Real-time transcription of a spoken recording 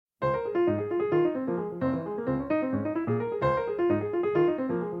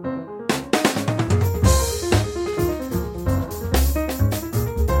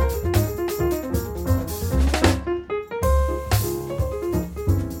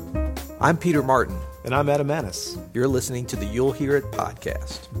I'm Peter Martin. And I'm Adam Manis. You're listening to the You'll Hear It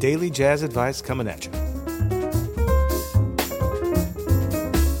podcast. Daily jazz advice coming at you.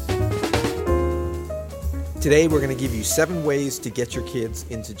 Today we're going to give you 7 ways to get your kids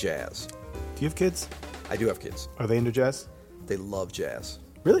into jazz. Do you have kids? I do have kids. Are they into jazz? They love jazz.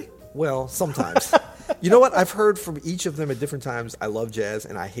 Really? Well, sometimes. You know what? I've heard from each of them at different times, I love jazz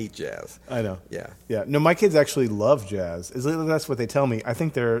and I hate jazz. I know. Yeah. Yeah. No, my kids actually love jazz. That's what they tell me. I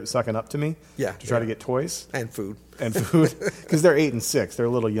think they're sucking up to me to try to get toys. And food. Because they're 8 and 6. They're a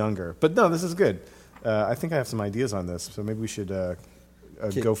little younger. But no, this is good. I think I have some ideas on this, so maybe we should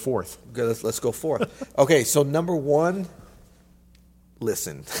go forth. Good, let's go forth. Okay, so number 1,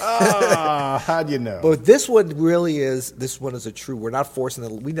 listen. How do you know? But this one is a true, we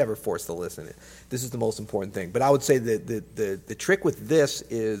never force the listen. This is the most important thing. But I would say that the trick with this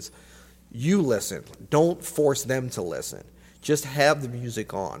is you listen. Don't force them to listen. Just have the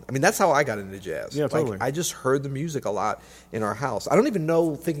music on. I mean, that's how I got into jazz. Yeah, totally. I just heard the music a lot in our house. I don't even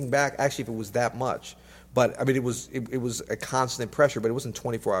know, thinking back, actually, if it was that much. But I mean, it was a constant pressure, but it wasn't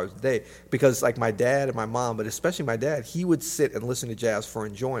 24 hours a day because, like, my dad and my mom, but especially my dad, he would sit and listen to jazz for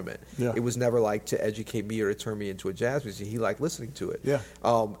enjoyment. Yeah. It was never like to educate me or to turn me into a jazz musician. He liked listening to it. Yeah.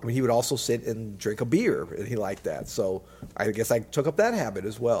 I mean, he would also sit and drink a beer, and he liked that. So I guess I took up that habit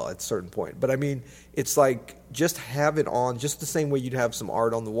as well at a certain point. But I mean, it's like just have it on, just the same way you'd have some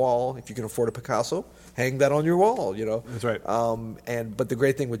art on the wall. If you can afford a Picasso, hang that on your wall. You know. That's right. But the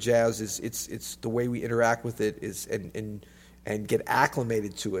great thing with jazz is it's the way we interact with it is and get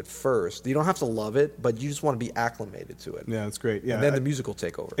acclimated to it first. You don't have to love it, but you just want to be acclimated to it. Yeah, that's great. Yeah, and then the music will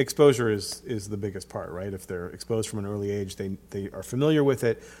take over. Exposure is the biggest part, right? If they're exposed from an early age, they are familiar with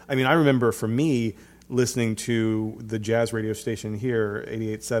it. I mean, I remember for me listening to the jazz radio station here,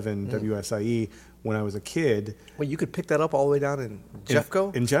 88.7 WSIE, when I was a kid. Well, you could pick that up all the way down in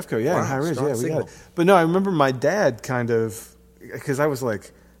Jeffco? In Jeffco, yeah, wow, in High Ridge, yeah, we got it. But no, I remember my dad kind of, because I was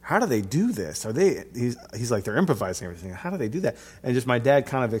like, how do they do this? He's like, they're improvising everything. How do they do that? And just my dad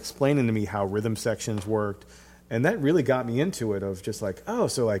kind of explaining to me how rhythm sections worked. And that really got me into it of just like, oh,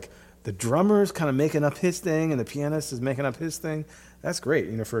 so like the drummer's kind of making up his thing and the pianist is making up his thing. That's great.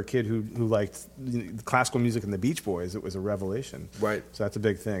 You know, for a kid who liked classical music and the Beach Boys, it was a revelation. Right. So that's a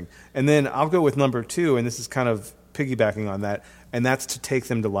big thing. And then I'll go with number 2, and this is kind of piggybacking on that, and that's to take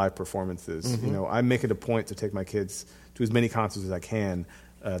them to live performances. Mm-hmm. You know, I make it a point to take my kids to as many concerts as I can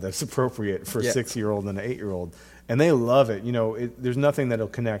that's appropriate for a 6-year-old and an 8-year-old. And they love it. You know, there's nothing that'll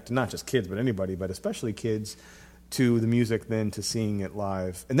connect, not just kids, but anybody, but especially kids, to the music than to seeing it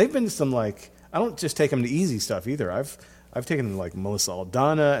live. And they've been to some, like, I don't just take them to easy stuff either. I've taken them to, like, Melissa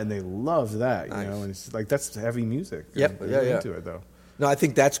Aldana, and they love that, you know, and it's like, that's heavy music. Yep. They're into it, though. No, I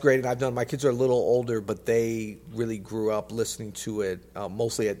think that's great, and my kids are a little older, but they really grew up listening to it,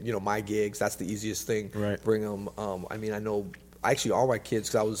 mostly at, you know, my gigs. That's the easiest thing. Right. Bring them. I mean, I know actually all my kids,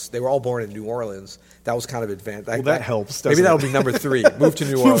 because they were all born in New Orleans. That was kind of advanced. Well, that helps. Maybe that'll be number 3. Move to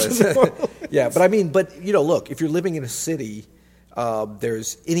New Orleans. Yeah, but you know, look, if you're living in a city,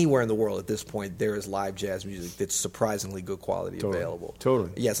 there's anywhere in the world at this point, there is live jazz music that's surprisingly good quality available.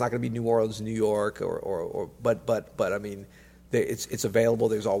 Totally. Yeah, it's not going to be New Orleans, New York, but I mean, it's available.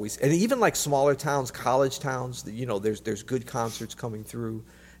 There's always, and even like smaller towns, college towns, you know, there's good concerts coming through.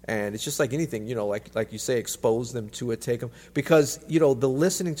 And it's just like anything, you know, like you say, expose them to it, take them, because, you know, the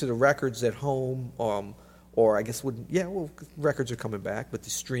listening to the records at home, or I guess records are coming back, but the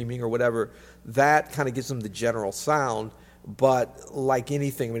streaming or whatever, that kind of gives them the general sound. But like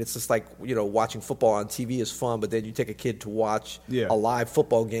anything, I mean, it's just like, you know, watching football on TV is fun, but then you take a kid to watch a live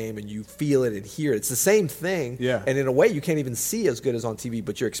football game and you feel it and hear it. It's the same thing. Yeah. And in a way, you can't even see as good as on TV,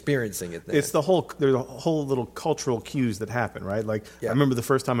 but you're experiencing it then. There's a whole little cultural cues that happen, right? Like, I remember the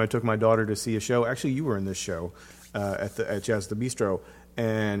first time I took my daughter to see a show. Actually, you were in this show at Jazz the Bistro.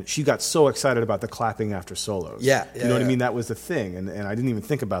 And she got so excited about the clapping after solos. You know what I mean? That was the thing. And I didn't even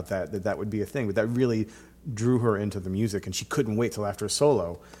think about that would be a thing. But that really drew her into the music, and she couldn't wait till after a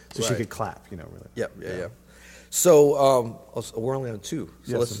solo so she could clap, you know, really. Yeah. So we're only on 2.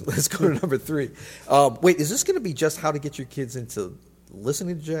 So let's go to number 3. Wait, is this going to be just how to get your kids into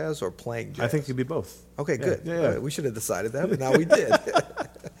listening to jazz or playing jazz? I think it could be both. Okay, good. Yeah. Right, we should have decided that, but now we did.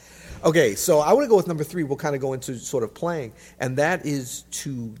 Okay, so I want to go with number 3. We'll kind of go into sort of playing, and that is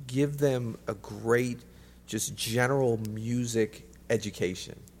to give them a great, just general music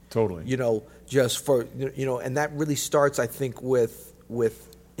education. Totally. You know, just for, you know, and that really starts, I think, with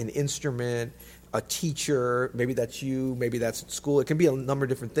an instrument a teacher, maybe that's you, maybe that's at school. It can be a number of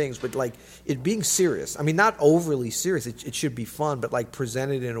different things, but like it being serious. I mean, not overly serious. It should be fun, but like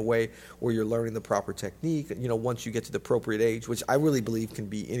presented in a way where you're learning the proper technique. Once you get to the appropriate age, which I really believe can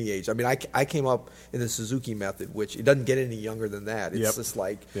be any age. I mean, I came up in the Suzuki method, which it doesn't get any younger than that. It's just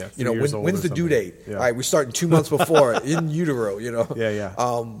like, when's the due date? Yeah. All right, we're starting 2 months before in utero.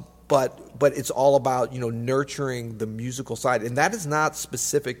 But it's all about nurturing the musical side, and that is not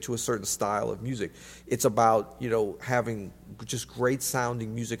specific to a certain style of music. It's about having just great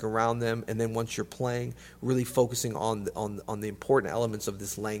sounding music around them, and then once you're playing, really focusing on the important elements of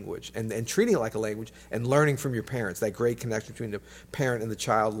this language, and treating it like a language, and learning from your parents, that great connection between the parent and the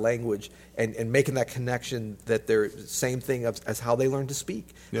child language, and making that connection that they're the same thing as how they learn to speak,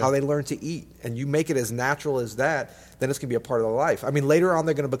 how they learn to eat, and you make it as natural as that, then it's going to be a part of their life. I mean, later on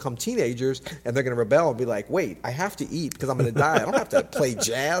they're going to become teenagers, and they're going to rebel and be like, wait, I have to eat because I'm going to die. I don't have to play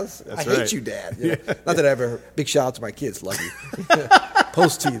jazz. I hate you, Dad. Not that I ever, big shout out to my kids, lucky.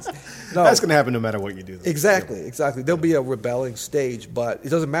 Post-teens. No. That's going to happen no matter what you do. Exactly. There'll be a rebelling stage, but it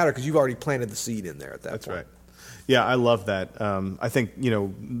doesn't matter because you've already planted the seed in there at that point. That's right. Yeah, I love that. I think,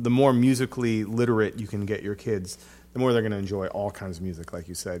 the more musically literate you can get your kids, the more they're going to enjoy all kinds of music, like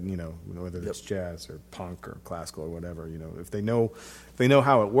you said, whether it's jazz or punk or classical or whatever. If they know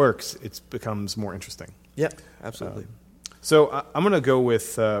how it works, it becomes more interesting. Yeah, absolutely. So I'm going to go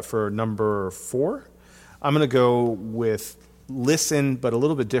with, for number 4, I'm going to go with listen, but a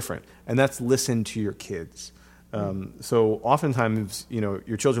little bit different, and that's listen to your kids. So oftentimes,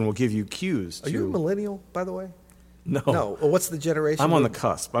 your children will give you cues. Are you a millennial, by the way? No. Well, what's the generation? I'm on the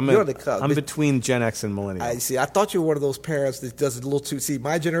cusp. You're on the cusp. I'm between Gen X and millennial. I see. I thought you were one of those parents that does it a little too. See,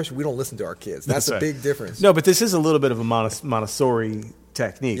 my generation, we don't listen to our kids. That's a big difference. No, but this is a little bit of a Montessori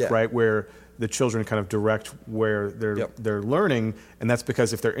technique, right? Where the children kind of direct where they're learning, and that's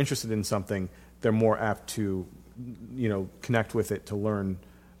because if they're interested in something, they're more apt to, connect with it to learn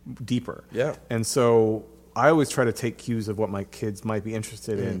deeper. Yeah. And so I always try to take cues of what my kids might be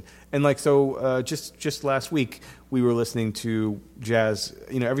interested in. And just last week, we were listening to jazz.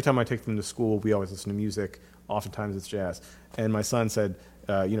 Every time I take them to school, we always listen to music. Oftentimes it's jazz. And my son said,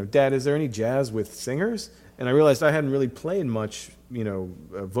 Dad, is there any jazz with singers? And I realized I hadn't really played much,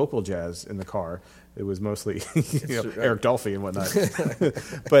 vocal jazz in the car. It was mostly Eric Dolphy and whatnot.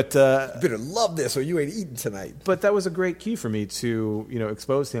 But you better love this or you ain't eating tonight. But that was a great cue for me to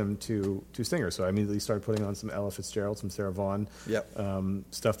expose him to singers. So I immediately started putting on some Ella Fitzgerald, some Sarah Vaughan,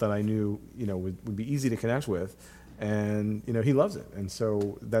 stuff that I knew would be easy to connect with, and he loves it. And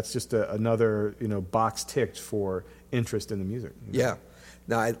so that's just another box ticked for interest in the music. Yeah,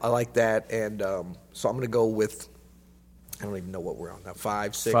 no, I like that, and so I'm going to go with. I don't even know what we're on now.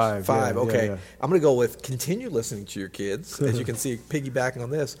 5, 6, 5. Okay. Yeah. I'm going to go with continue listening to your kids, as you can see, piggybacking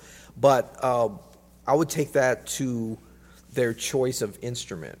on this. But I would take that to their choice of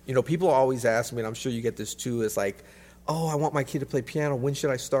instrument. People always ask me, and I'm sure you get this too, it's like, oh, I want my kid to play piano. When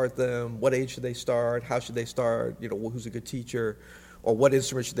should I start them? What age should they start? How should they start? Who's a good teacher? Or what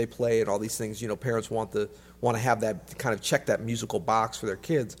instrument should they play? And all these things, parents want to have that, kind of check that musical box for their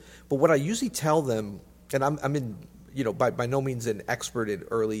kids. But what I usually tell them, and I'm in, by no means an expert in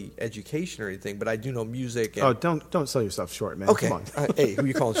early education or anything, but I do know music. And, don't sell yourself short, man. Okay. Come on. Hey, who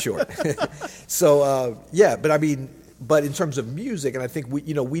you calling short? So, but in terms of music, and I think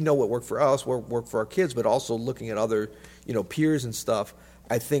we know what worked for us, what worked for our kids, but also looking at other, peers and stuff,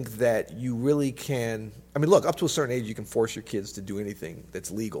 I think that you really can, look, up to a certain age, you can force your kids to do anything that's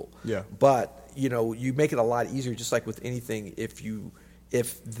legal. Yeah. But, you make it a lot easier, just like with anything, if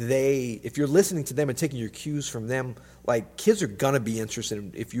you're listening to them and taking your cues from them, like kids are gonna be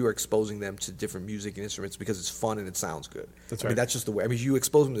interested if you are exposing them to different music and instruments because it's fun and it sounds good. That's right. That's just the way. you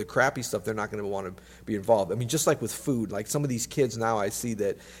expose them to the crappy stuff, they're not gonna want to be involved. Just like with food, like some of these kids now I see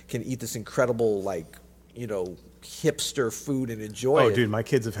that can eat this incredible hipster food and enjoy it. Oh, dude, my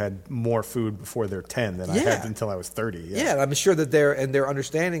kids have had more food before they're 10 than I had until I was 30. Yeah, and I'm sure that their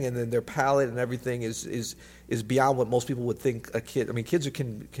understanding and then their palate and everything is beyond what most people would think a kid. Kids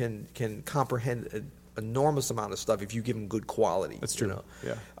can comprehend an enormous amount of stuff if you give them good quality. That's true.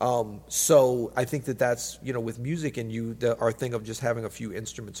 Yeah. So I think that's with music and our thing of just having a few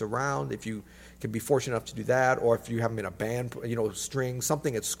instruments around. If you can be fortunate enough to do that, or if you have them in a band, string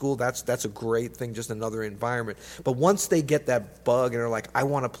something at school, that's a great thing, just another environment. But once they get that bug and they're like, I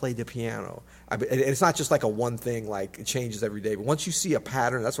want to play the piano, and it's not just like a one thing, like it changes every day. But once you see a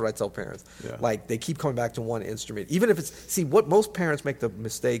pattern, that's what I tell parents. Yeah. Like they keep coming back to one instrument, even if what most parents make the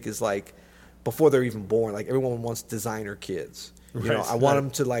mistake is like before they're even born, like everyone wants designer kids. I want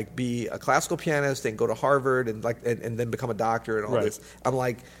them to like be a classical pianist and go to Harvard and then become a doctor and all this. I'm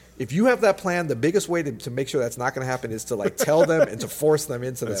like, If you have that plan, the biggest way to make sure that's not going to happen is to like tell them and to force them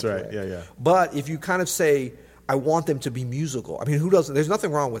into that plan. That's right. Yeah. But if you kind of say, I want them to be musical. I mean, who doesn't? There's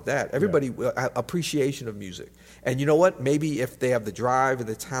nothing wrong with that. Everybody, appreciation of music. And you know what? Maybe if they have the drive and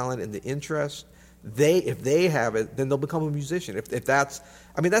the talent and the interest, if they have it, then they'll become a musician. If that's,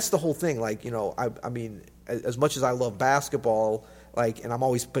 I mean, that's the whole thing. Like, you know, I mean, as much as I love basketball, like, and I've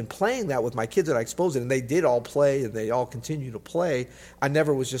always been playing that with my kids that I exposed it, and they did all play, and they all continue to play. I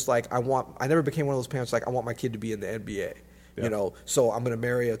never was just like, I never became one of those parents like, I want my kid to be in the NBA. You know, so I'm going to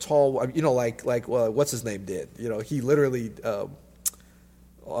marry a tall, you know, like what's his name did. You know, he literally,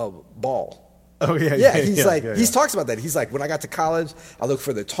 Ball. Oh, yeah. He talks about that. He's like, when I got to college, I looked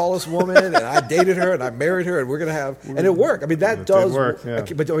for the tallest woman, and I dated her, and I married her, and we're going to have, and it worked. I mean, that does work. Yeah.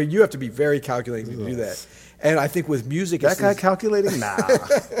 But I mean, you have to be very calculating to do that. And I think with music, that guy calculating? Nah.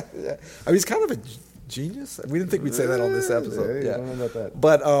 Yeah. I mean, he's kind of a genius. We didn't think we'd say that on this episode. Yeah. I don't know about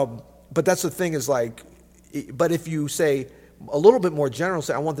that. But that's the thing is like, but if you say a little bit more general,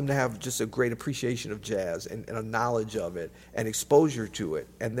 say I want them to have just a great appreciation of jazz and a knowledge of it and exposure to it.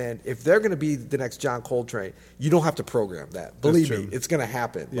 And then if they're going to be the next John Coltrane, you don't have to program that. Believe me, it's going to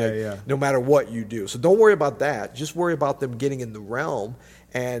happen. No matter what you do. So don't worry about that. Just worry about them getting in the realm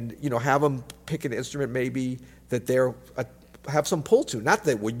and, you know, have them pick an instrument maybe that they're have some pull to. Not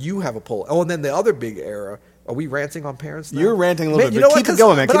that when you have a pull. Oh, and then the other big era. Are we ranting on parents now? You're ranting a little bit. You know Keep it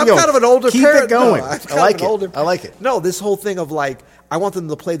going, man. But Keep I'm it going. kind of an older Keep parent. Keep it going. No, I like it. No, this whole thing of like, I want them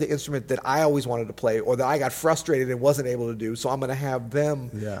to play the instrument that I always wanted to play or that I got frustrated and wasn't able to do, so I'm going to have them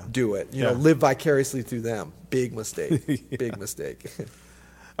do it. You know, live vicariously through them. Big mistake. Big mistake.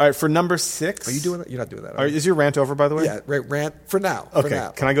 All right, for number 6. Are you doing that? You're not doing that. Is your rant over, by the way? Yeah, rant for now. Okay. For now.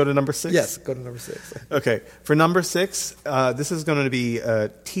 Can I go to number 6? Yes, go to number 6. Okay. For number 6, this is going to be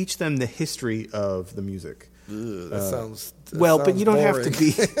teach them the history of the music. That sounds but you don't boring. have to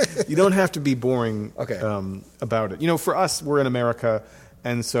be you don't have to be boring Okay. About it. You know, for us, we're in America,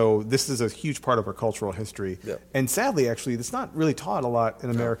 and so this is a huge part of our cultural history. Yeah. And sadly, actually, it's not really taught a lot in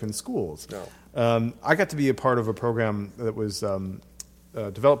American schools. No. I got to be a part of a program that was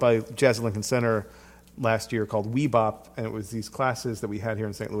developed by Jazz at Lincoln Center last year called Weebop, and it was these classes that we had here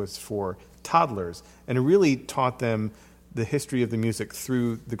in St. Louis for toddlers, and it really taught them the history of the music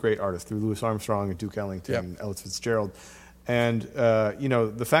through the great artists, through Louis Armstrong and Duke Ellington and Ella Fitzgerald. And, you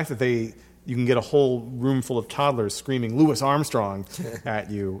know, the fact that you can get a whole room full of toddlers screaming Louis Armstrong at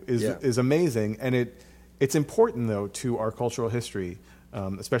you is amazing. And it's important, though, to our cultural history,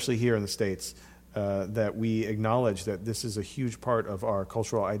 especially here in the States, that we acknowledge that this is a huge part of our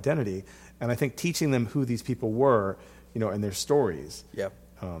cultural identity. And I think teaching them who these people were, you know, and their stories.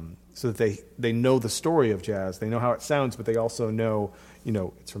 So that they know the story of jazz, they know how it sounds, but they also know, you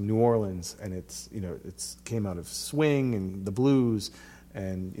know, it's from New Orleans and it's, you know, it's came out of swing and the blues,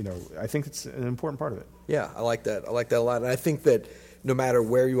 and, you know, I think it's an important part of it. Yeah, I like that. I like that a lot. And I think that no matter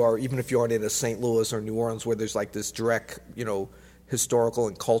where you are, even if you aren't in a St. Louis or New Orleans where there's like this direct, you know, historical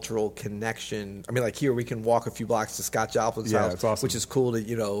and cultural connection. I mean, like here we can walk a few blocks to Scott Joplin's house, it's awesome. which is cool to,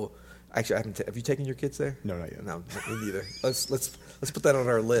 you know. Actually, I haven't have you taken your kids there? No, not yet. No, me neither. Let's put that on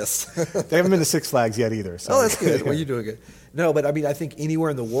our list. They haven't been to Six Flags yet either. So. Oh, that's good. Well, you're doing good. No, but I mean, I think anywhere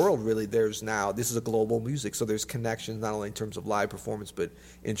in the world, really, this is a global music, so there's connections not only in terms of live performance, but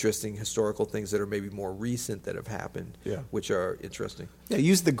interesting historical things that are maybe more recent that have happened, which are interesting. Yeah,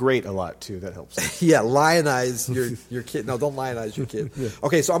 use the great a lot too. That helps. Yeah, lionize your kid. No, don't lionize your kid.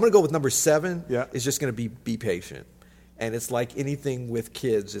 Okay, so I'm going to go with number 7. Yeah, it's just going to be patient. And it's like anything with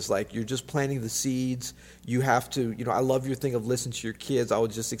kids. It's like you're just planting the seeds. You have to, you know, I love your thing of listen to your kids. I would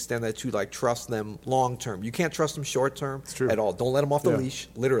just extend that to like trust them long term. You can't trust them short term at all. Don't let them off the leash.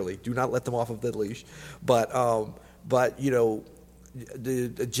 Literally, do not let them off of the leash. But you know,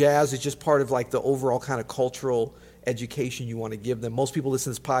 the jazz is just part of like the overall kind of cultural education you want to give them. Most people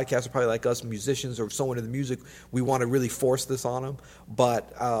listen to this podcast are probably like us, musicians or so into the music. We want to really force this on them,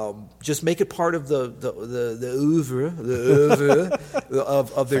 but just make it part of the oeuvre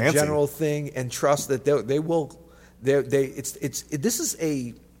of their Fancy. general thing, and trust that they will. This is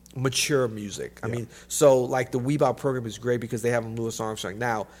a mature music. I mean, so like the Weebop program is great because they have Louis Armstrong.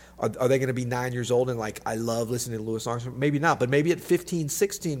 Now, are they going to be 9 years old and like, I love listening to Louis Armstrong? Maybe not, but maybe at 15,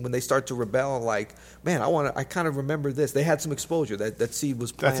 16, when they start to rebel and like, man, I kind of remember this. They had some exposure. That seed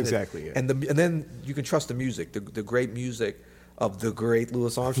was planted. That's exactly it. And then you can trust the music, the great music of the great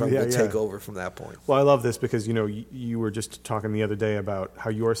Louis Armstrong will take over from that point. Well, I love this because, you know, you were just talking the other day about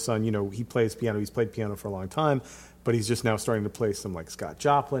how your son, you know, he plays piano. He's played piano for a long time, but he's just now starting to play some like Scott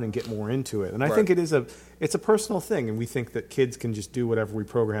Joplin and get more into it. And I think it's a personal thing, and we think that kids can just do whatever we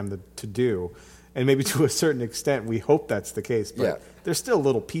program them to do. And maybe to a certain extent, we hope that's the case. But Yeah. they're still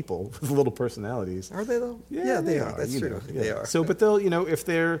little people with little personalities. Are they though? Yeah, they are. That's you true. know, They are. So, but they'll, if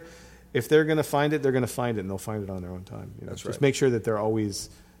they're going to find it, they're going to find it, and they'll find it on their own time. That's Just right. make sure that they're always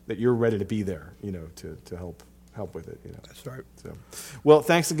that you're ready to be there. To help with it. That's right. So, well,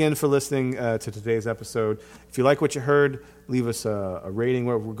 thanks again for listening to today's episode. If you like what you heard, leave us a rating.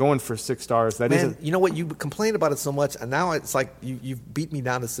 We're going for 6 stars. That Man, isn't. you know what? You complained about it so much, and now it's like you've beat me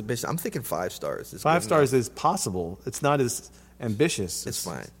down to submission. I'm thinking 5 stars. Is 5 good stars enough. is possible. It's not as ambitious. It's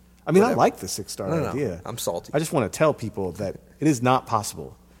fine. I mean, I Whatever. like the 6-star No. idea. I'm salty. I just want to tell people that it is not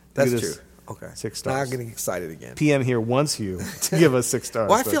possible. That's Look at this. true. Okay. 6 Now stars. I'm getting excited again. PM here wants you to give us 6 stars.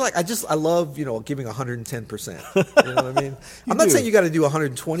 Well, I but- feel like I love giving 110%. You know what I mean? I'm not do. saying you got to do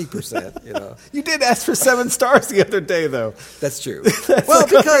 120%. you did ask for 7 stars the other day, though. That's true. That's well, like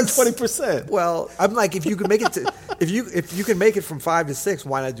because 20%. Well, I'm like, if you can make it to if you can make it from 5 to 6,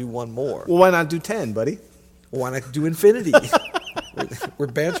 why not do one more? Well, why not do 10, buddy? Why not do infinity? We're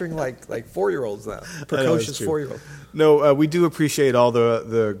bantering like 4-year-olds now, precocious true. 4-year-olds. No, we do appreciate all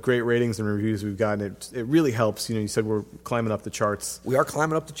the great ratings and reviews we've gotten. It really helps. You said we're climbing up the charts. We are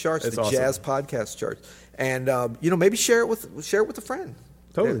climbing up the charts, It's the awesome. jazz podcast charts, and maybe share it with a friend.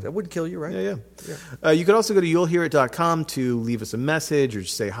 Totally. That wouldn't kill you, right? Yeah. You could also go to you'llhearit.com to leave us a message or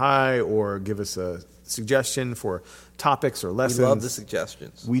just say hi or give us a suggestion for topics or We lessons. love the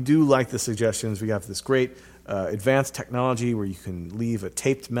suggestions. We do like the suggestions. We have this great advanced technology where you can leave a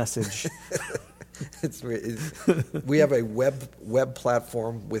taped message. We have a web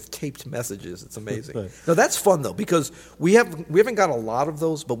platform with taped messages. It's amazing. Right. No, that's fun though, because we haven't got a lot of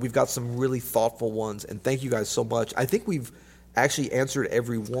those, but we've got some really thoughtful ones. And thank you guys so much. I think we've actually answered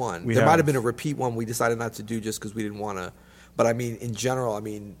every one. There might have been a repeat one we decided not to do just because we didn't want to. But I mean, in general,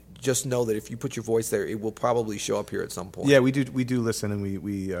 just know that if you put your voice there, it will probably show up here at some point. Yeah, we do listen, and we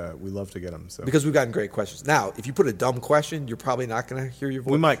love to get them. So Because we've gotten great questions. Now, if you put a dumb question, you're probably not going to hear your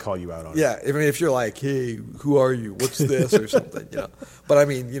voice. we might call you out on it. Yeah, I mean, if you're like, hey, who are you? What's this? Or something, But I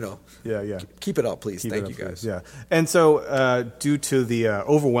mean, Yeah. keep it up, please. Keep Thank it you up, guys. please. Yeah. And so, due to the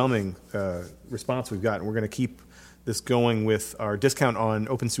overwhelming response we've gotten, we're going to keep this going with our discount on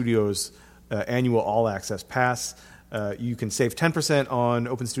Open Studios annual All Access Pass. You can save 10% on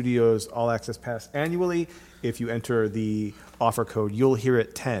Open Studios All Access Pass annually if you enter the offer code You'll Hear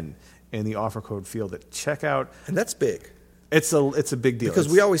It 10 in the offer code field at checkout. And that's big. It's a big deal. Because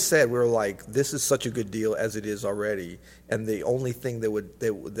we always said, we were like, this is such a good deal as it is already. And the only thing that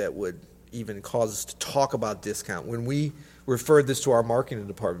would even cause us to talk about discount, when we referred this to our marketing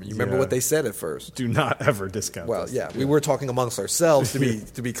department, you remember Yeah. what they said at first? do not ever discount Well, this. yeah, we were talking amongst ourselves to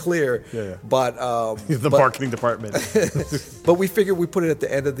be clear. Yeah. But The marketing department. but we figured we put it at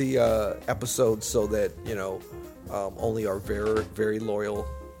the end of the episode so that only our very, very loyal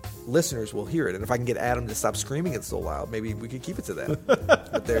listeners will hear it. And if I can get Adam to stop screaming it so loud, maybe we could keep it to that.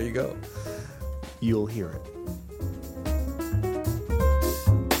 But there you go. You'll hear it.